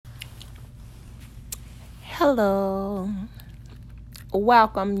Hello.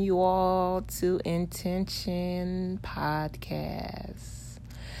 Welcome you all to Intention Podcast.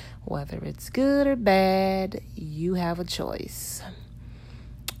 Whether it's good or bad, you have a choice.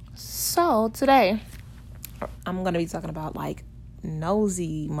 So today, I'm going to be talking about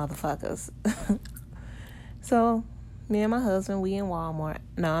nosy motherfuckers. So, me and my husband, we in Walmart.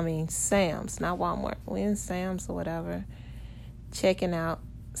 No, I mean Sam's, not Walmart. We in Sam's or whatever. Checking out,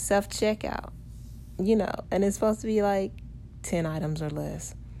 self-checkout. And it's supposed to be 10 items or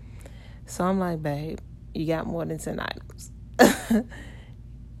less. So I'm like, babe, you got more than 10 items. I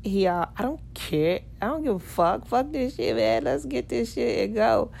don't care. I don't give a fuck. Fuck this shit, man. Let's get this shit and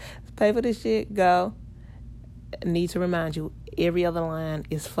go. Let's pay for this shit, go. I need to remind you, every other line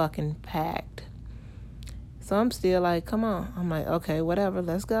is fucking packed. So I'm still like, come on. I'm like, okay, whatever.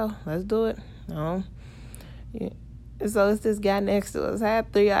 Let's go. Let's do it. No. Yeah. So it's this guy next to us. I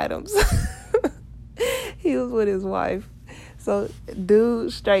had 3 items. He was with his wife. So,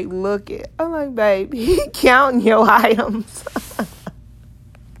 dude straight looking. I'm like, babe, he counting your items.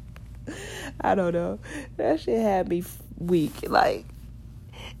 I don't know. That shit had me weak. And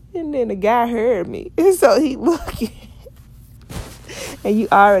then the guy heard me. And so he looking. And you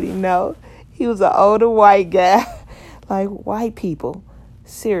already know. He was an older white guy. White people.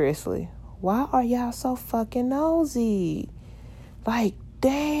 Seriously. Why are y'all so fucking nosy?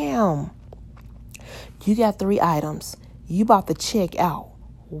 Damn. You got 3 items. You about to check out.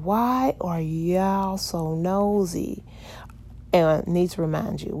 Why are y'all so nosy? And I need to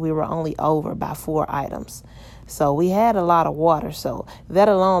remind you, we were only over by 4 items. So we had a lot of water. So that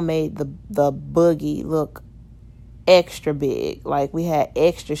alone made the boogie look extra big. We had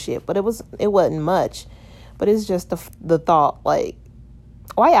extra shit. But it wasn't much. But it's just the thought, why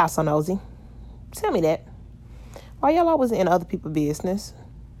y'all so nosy? Tell me that. Why y'all always in other people's business?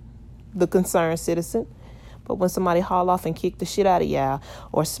 The concerned citizen. But when somebody haul off and kick the shit out of y'all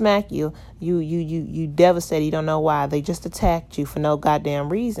or smack you, you devastated. You don't know why. They just attacked you for no goddamn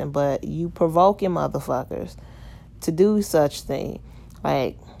reason. But you provoking motherfuckers to do such thing.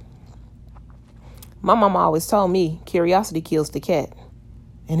 My mama always told me, curiosity kills the cat.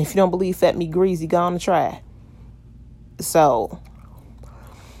 And if you don't believe fat meat greasy, go on and try. So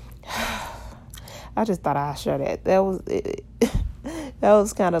I just thought I'd share that. That was it. That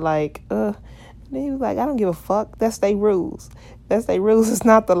was kind of and he was like, I don't give a fuck. That's their rules. That's their rules. It's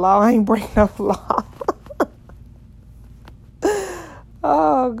not the law. I ain't breaking no law.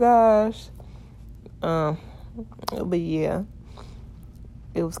 Oh, gosh. But yeah,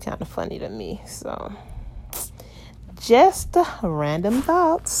 it was kind of funny to me. So, just random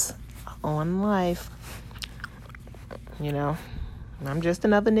thoughts on life. I'm just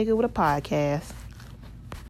another nigga with a podcast.